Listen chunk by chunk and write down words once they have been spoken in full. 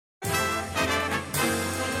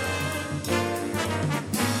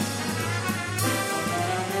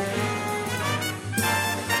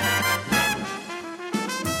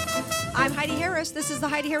Harris. This is the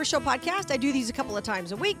Heidi Harris Show podcast. I do these a couple of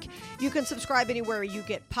times a week. You can subscribe anywhere you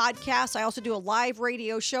get podcasts. I also do a live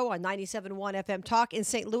radio show on 97.1 FM Talk in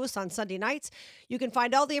St. Louis on Sunday nights. You can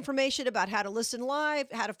find all the information about how to listen live,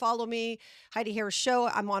 how to follow me, Heidi Harris Show.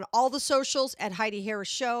 I'm on all the socials at Heidi Harris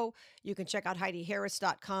Show. You can check out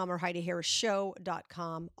HeidiHarris.com or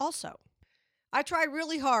HeidiHarrisShow.com also. I try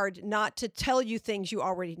really hard not to tell you things you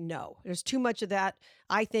already know. There's too much of that,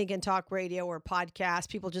 I think, in talk radio or podcasts.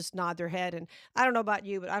 People just nod their head. And I don't know about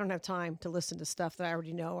you, but I don't have time to listen to stuff that I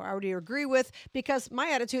already know or I already agree with, because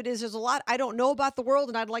my attitude is there's a lot I don't know about the world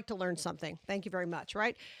and I'd like to learn something. Thank you very much,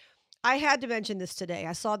 right? I had to mention this today.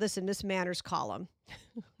 I saw this in Miss Manners' column.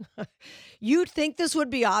 You'd think this would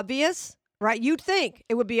be obvious, right? You'd think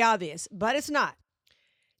it would be obvious, but it's not.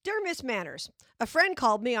 Dear Miss Manners, a friend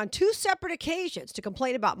called me on 2 separate occasions to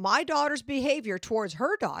complain about my daughter's behavior towards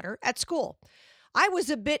her daughter at school. I was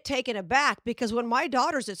a bit taken aback because when my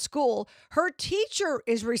daughter's at school, her teacher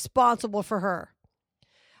is responsible for her.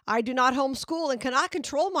 I do not homeschool and cannot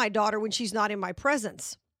control my daughter when she's not in my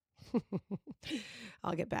presence.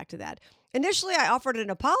 I'll get back to that. Initially, I offered an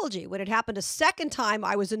apology. When it happened a second time,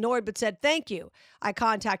 I was annoyed but said thank you. I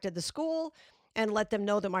contacted the school and let them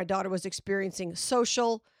know that my daughter was experiencing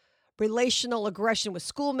social, relational aggression with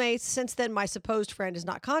schoolmates. Since then, my supposed friend has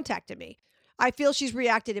not contacted me. I feel she's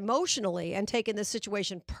reacted emotionally and taken this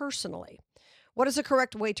situation personally. What is the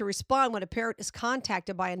correct way to respond when a parent is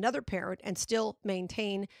contacted by another parent and still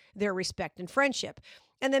maintain their respect and friendship?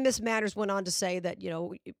 And then Ms. Manners went on to say that,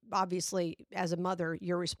 obviously, as a mother,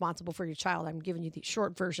 you're responsible for your child. I'm giving you the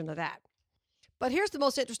short version of that. But here's the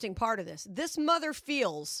most interesting part of this. This mother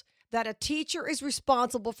feels that a teacher is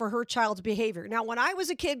responsible for her child's behavior. Now, when I was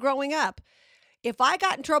a kid growing up, if I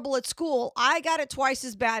got in trouble at school, I got it twice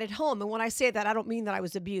as bad at home. And when I say that, I don't mean that I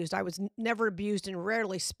was abused. I was never abused and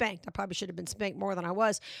rarely spanked. I probably should have been spanked more than I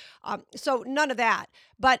was. So none of that.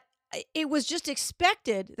 But it was just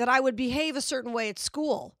expected that I would behave a certain way at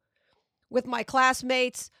school with my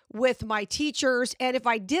classmates, with my teachers. And if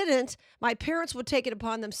I didn't, my parents would take it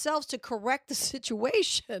upon themselves to correct the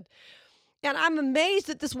situation. And I'm amazed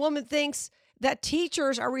that this woman thinks that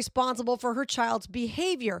teachers are responsible for her child's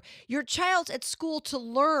behavior. Your child's at school to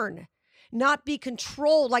learn, not be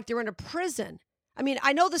controlled like they're in a prison. I mean,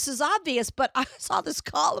 I know this is obvious, but I saw this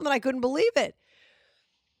column and I couldn't believe it.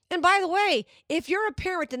 And by the way, if you're a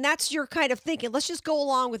parent and that's your kind of thinking, let's just go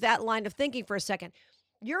along with that line of thinking for a second.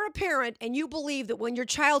 You're a parent and you believe that when your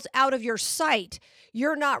child's out of your sight,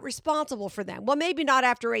 you're not responsible for them. Well, maybe not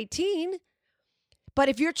after 18. But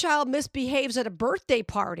if your child misbehaves at a birthday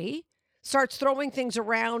party, starts throwing things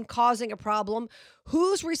around, causing a problem,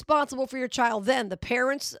 who's responsible for your child then? The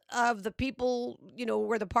parents of the people,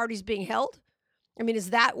 where the party's being held? I mean,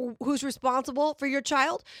 is that who's responsible for your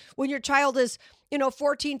child? When your child is,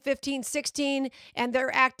 14, 15, 16, and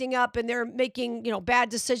they're acting up and they're making, bad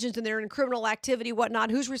decisions and they're in criminal activity,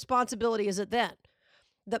 whatnot, whose responsibility is it then?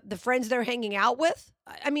 The friends they're hanging out with?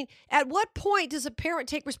 I mean, at what point does a parent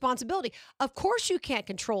take responsibility? Of course you can't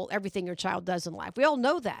control everything your child does in life. We all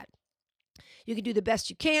know that. You can do the best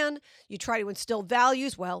you can. You try to instill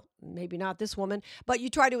values. Well, maybe not this woman, but you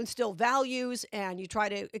try to instill values and you try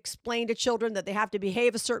to explain to children that they have to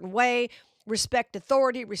behave a certain way, respect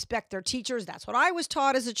authority, respect their teachers. That's what I was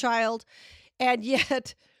taught as a child. And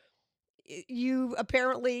yet you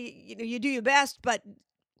apparently, you do your best, but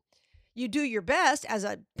you do your best as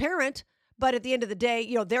a parent, but at the end of the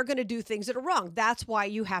day, they're going to do things that are wrong. That's why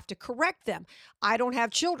you have to correct them. I don't have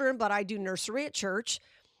children, but I do nursery at church.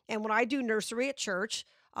 And when I do nursery at church,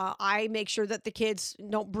 I make sure that the kids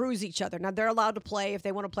don't bruise each other. Now, they're allowed to play. If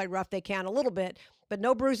they want to play rough, they can a little bit, but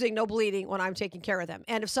no bruising, no bleeding when I'm taking care of them.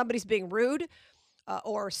 And if somebody's being rude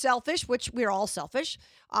or selfish, which we're all selfish,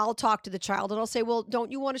 I'll talk to the child and I'll say, well,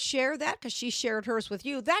 don't you want to share that? Because she shared hers with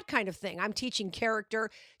you, that kind of thing. I'm teaching character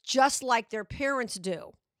just like their parents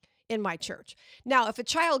do in my church. Now, if a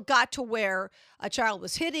child got to where a child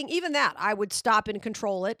was hitting, even that, I would stop and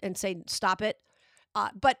control it and say, stop it.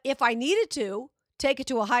 But if I needed to take it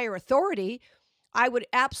to a higher authority, I would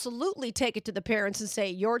absolutely take it to the parents and say,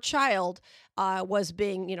 your child was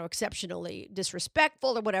being, exceptionally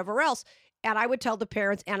disrespectful or whatever else. And I would tell the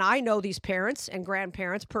parents, and I know these parents and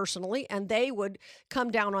grandparents personally, and they would come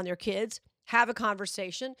down on their kids, have a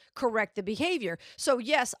conversation, correct the behavior. So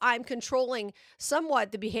yes, I'm controlling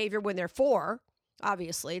somewhat the behavior when they're 4.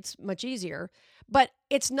 Obviously, it's much easier. But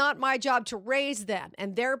it's not my job to raise them.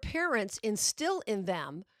 And their parents instill in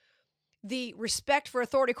them the respect for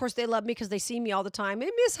authority. Of course, they love me because they see me all the time. Hey,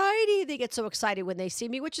 Miss Heidi, they get so excited when they see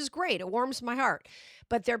me, which is great. It warms my heart.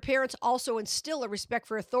 But their parents also instill a respect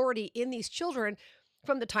for authority in these children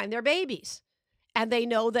from the time they're babies. And they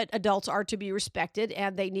know that adults are to be respected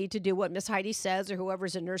and they need to do what Miss Heidi says or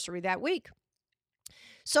whoever's in nursery that week.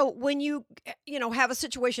 So when you have a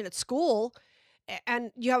situation at school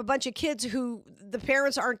and you have a bunch of kids who the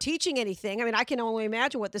parents aren't teaching anything. I mean, I can only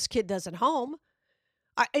imagine what this kid does at home.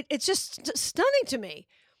 It's just stunning to me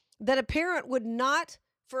that a parent would not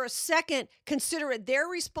for a second consider it their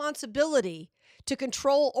responsibility to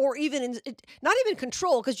control, or even not even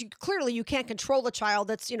control, because you can't control a child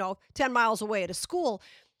that's 10 miles away at a school,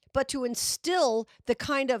 but to instill the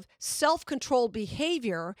kind of self-controlled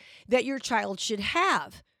behavior that your child should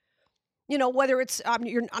have. Whether it's I'm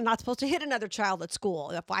not supposed to hit another child at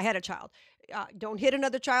school. If I had a child, don't hit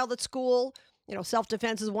another child at school.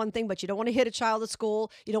 Self-defense is one thing, but you don't want to hit a child at school.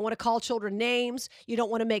 You don't want to call children names. You don't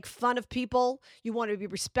want to make fun of people. You want to be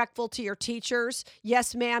respectful to your teachers.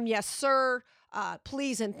 Yes, ma'am. Yes, sir.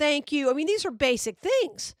 Please and thank you. I mean, these are basic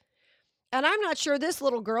things. And I'm not sure this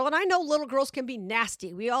little girl, and I know little girls can be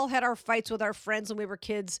nasty. We all had our fights with our friends when we were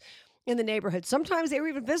kids in the neighborhood. Sometimes they were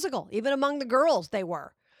even physical. Even among the girls, they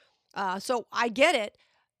were. So I get it.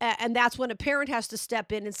 And that's when a parent has to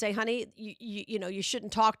step in and say, honey, you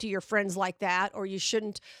shouldn't talk to your friends like that, or you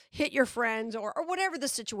shouldn't hit your friends, or whatever the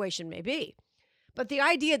situation may be. But the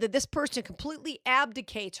idea that this person completely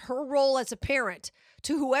abdicates her role as a parent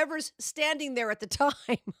to whoever's standing there at the time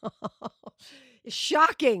is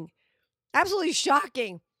shocking. Absolutely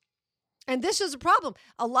shocking. And this is a problem.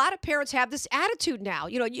 A lot of parents have this attitude now.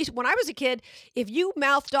 When I was a kid, if you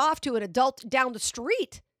mouthed off to an adult down the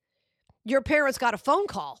street, your parents got a phone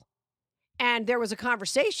call and there was a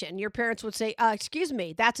conversation. Your parents would say, excuse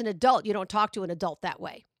me, that's an adult. You don't talk to an adult that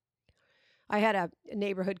way. I had a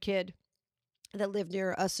neighborhood kid that lived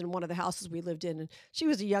near us in one of the houses we lived in. And she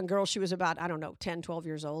was a young girl. She was about, 10, 12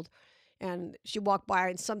 years old. And she walked by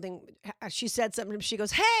and she said something to me. She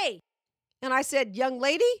goes, hey. And I said, young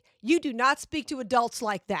lady, you do not speak to adults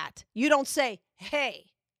like that. You don't say, hey.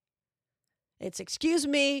 It's excuse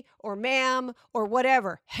me or ma'am or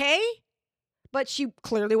whatever. Hey? But she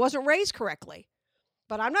clearly wasn't raised correctly.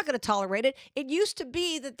 But I'm not going to tolerate it. It used to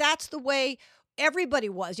be that that's the way everybody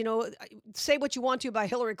was. Say what you want to about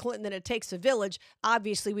Hillary Clinton, that it takes a village.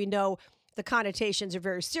 Obviously, we know the connotations are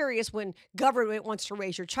very serious when government wants to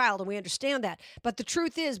raise your child, and we understand that. But the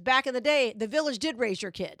truth is, back in the day, the village did raise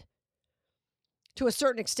your kid to a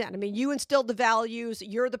certain extent. I mean, you instilled the values.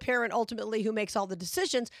 You're the parent ultimately who makes all the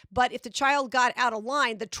decisions. But if the child got out of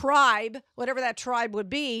line, the tribe, whatever that tribe would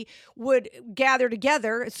be, would gather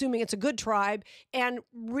together, assuming it's a good tribe, and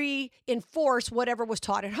reinforce whatever was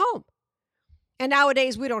taught at home. And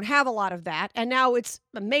nowadays, we don't have a lot of that. And now it's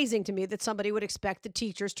amazing to me that somebody would expect the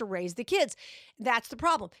teachers to raise the kids. That's the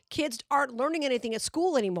problem. Kids aren't learning anything at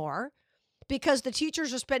school anymore, because the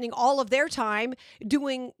teachers are spending all of their time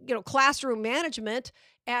doing, classroom management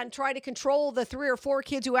and try to control the 3 or 4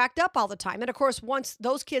 kids who act up all the time. And of course, once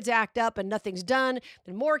those kids act up and nothing's done,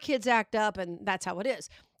 then more kids act up, and that's how it is.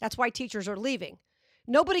 That's why teachers are leaving.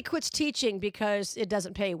 Nobody quits teaching because it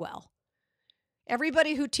doesn't pay well.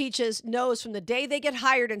 Everybody who teaches knows from the day they get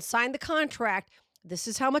hired and sign the contract, this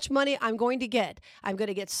is how much money I'm going to get. I'm going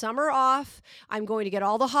to get summer off. I'm going to get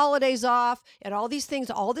all the holidays off and all these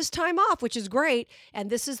things, all this time off, which is great. And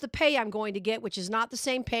this is the pay I'm going to get, which is not the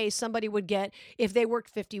same pay somebody would get if they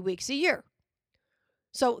worked 50 weeks a year.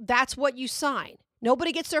 So that's what you sign.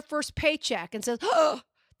 Nobody gets their first paycheck and says, oh,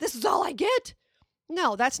 this is all I get.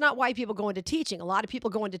 No, that's not why people go into teaching. A lot of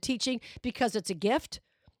people go into teaching because it's a gift.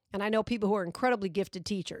 And I know people who are incredibly gifted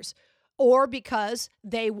teachers, or because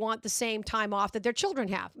they want the same time off that their children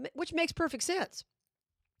have, which makes perfect sense.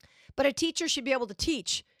 But a teacher should be able to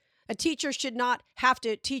teach. A teacher should not have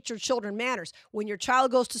to teach your children manners. When your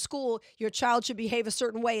child goes to school, your child should behave a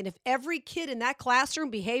certain way. And if every kid in that classroom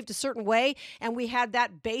behaved a certain way, and we had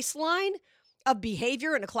that baseline of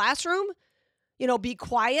behavior in a classroom, be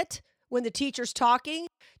quiet when the teacher's talking.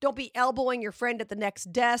 Don't be elbowing your friend at the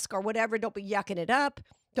next desk or whatever. Don't be yucking it up.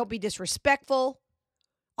 Don't be disrespectful.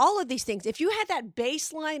 All of these things, if you had that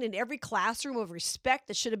baseline in every classroom of respect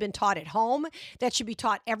that should have been taught at home, that should be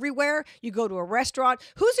taught everywhere. You go to a restaurant.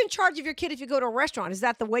 Who's in charge of your kid if you go to a restaurant? Is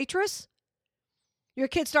that the waitress? Your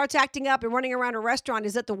kid starts acting up and running around a restaurant.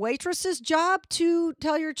 Is that the waitress's job to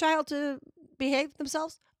tell your child to behave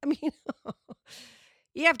themselves? I mean,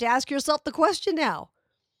 you have to ask yourself the question now.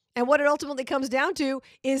 And what it ultimately comes down to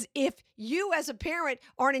is, if you as a parent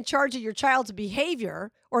aren't in charge of your child's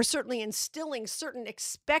behavior, or certainly instilling certain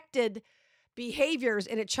expected behaviors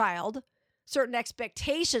in a child, certain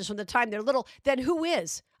expectations from the time they're little, then who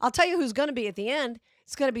is? I'll tell you who's going to be at the end.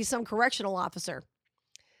 It's going to be some correctional officer.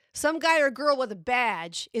 Some guy or girl with a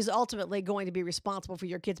badge is ultimately going to be responsible for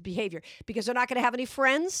your kid's behavior because they're not going to have any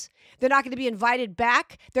friends. They're not going to be invited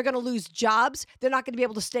back. They're going to lose jobs. They're not going to be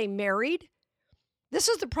able to stay married. This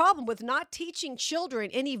is the problem with not teaching children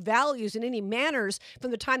any values and any manners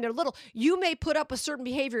from the time they're little. You may put up with certain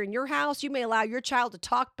behavior in your house. You may allow your child to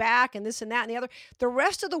talk back and this and that and the other. The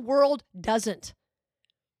rest of the world doesn't.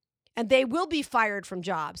 And they will be fired from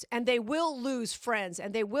jobs, and they will lose friends,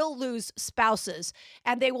 and they will lose spouses,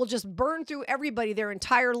 and they will just burn through everybody their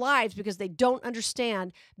entire lives because they don't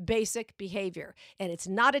understand basic behavior. And it's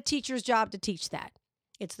not a teacher's job to teach that.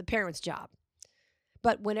 It's the parent's job.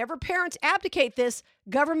 But whenever parents abdicate this,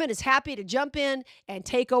 government is happy to jump in and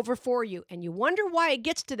take over for you. And you wonder why it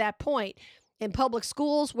gets to that point in public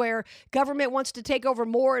schools where government wants to take over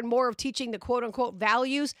more and more of teaching the quote-unquote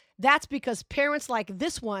values. That's because parents like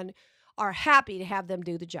this one are happy to have them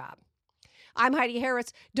do the job. I'm Heidi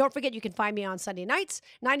Harris. Don't forget you can find me on Sunday nights,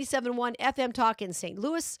 97.1 FM Talk in St.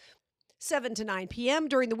 Louis, 7 to 9 p.m.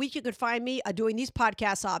 During the week, you can find me doing these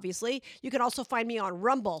podcasts, obviously. You can also find me on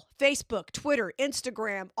Rumble, Facebook, Twitter,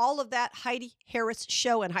 Instagram, all of that, Heidi Harris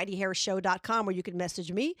Show and HeidiHarrisShow.com, where you can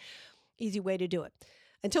message me. Easy way to do it.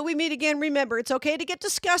 Until we meet again, remember, it's okay to get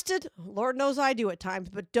disgusted. Lord knows I do at times,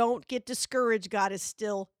 but don't get discouraged. God is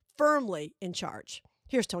still firmly in charge.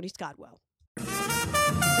 Here's Tony Scottwell.